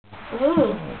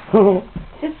Ooh.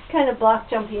 Just kind of block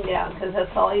jumping down, because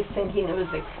that's all he's thinking. It was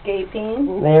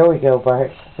escaping. There we go,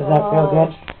 Bart. Does that feel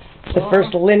good? The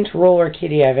first lint roller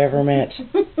kitty I've ever met.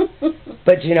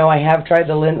 But you know, I have tried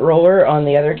the lint roller on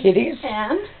the other kitties.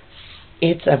 And?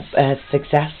 It's a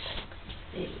success.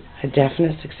 A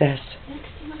definite success. Let's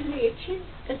do under your chin.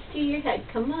 Let's do your head.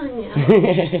 Come on now.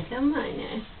 Come on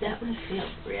now. That one feels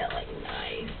really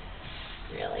nice.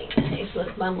 Really nice.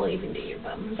 Look, Mom will even do your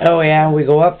bum. Oh yeah, we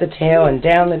go up the tail and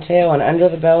down the tail and under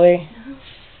the belly.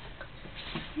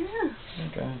 Yeah.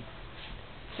 Okay.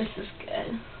 This is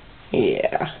good.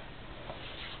 Yeah.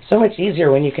 So much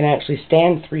easier when you can actually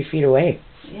stand 3 feet away.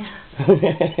 Yeah.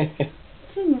 It's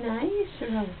a nice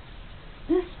room.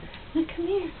 Look, come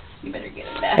here. You better get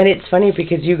it back. And it's funny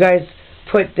because you guys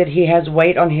put that he has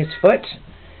white on his foot,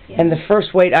 and the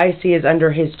first white I see is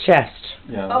under his chest.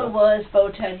 Yeah. Oh, it was bow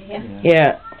tie,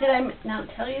 Yeah. Did I not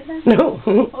tell you that? No.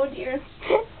 Oh, dear.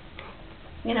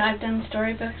 You know, I've done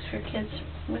storybooks for kids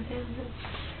with him.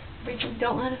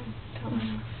 Don't let him. Don't let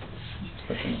him.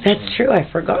 That's true. I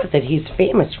forgot that he's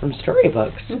famous from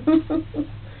storybooks.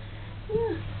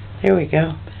 Yeah. There we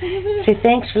go. Say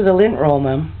thanks for the lint roll,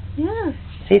 Mom. Yeah.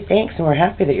 Say thanks, and we're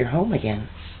happy that you're home again.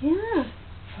 Yeah.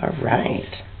 All right.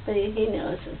 But he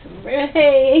knows it's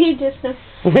he just knows.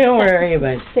 Don't worry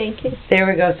about it. Thank you. There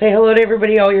we go. Say hello to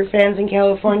everybody, all your fans in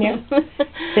California.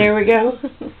 There we go.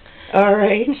 All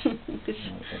right.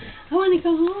 I want to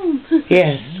go home.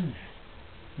 Yes.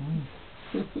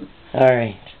 All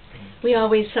right. We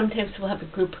always, sometimes we'll have a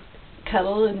group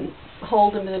cuddle and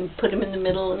hold him and then put him in the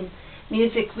middle, and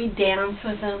music, we dance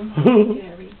with him. Do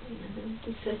everything with him.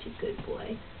 He's such a good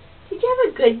boy. Did you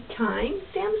have a good time?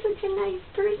 Sam's such a nice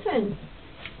person.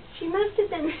 She must have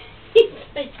been, he's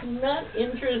like not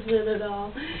interested at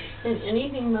all in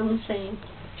anything Mom's saying.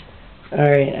 All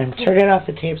right, I'm turning off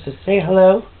the tape, so say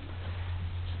hello.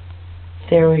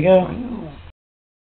 There we go.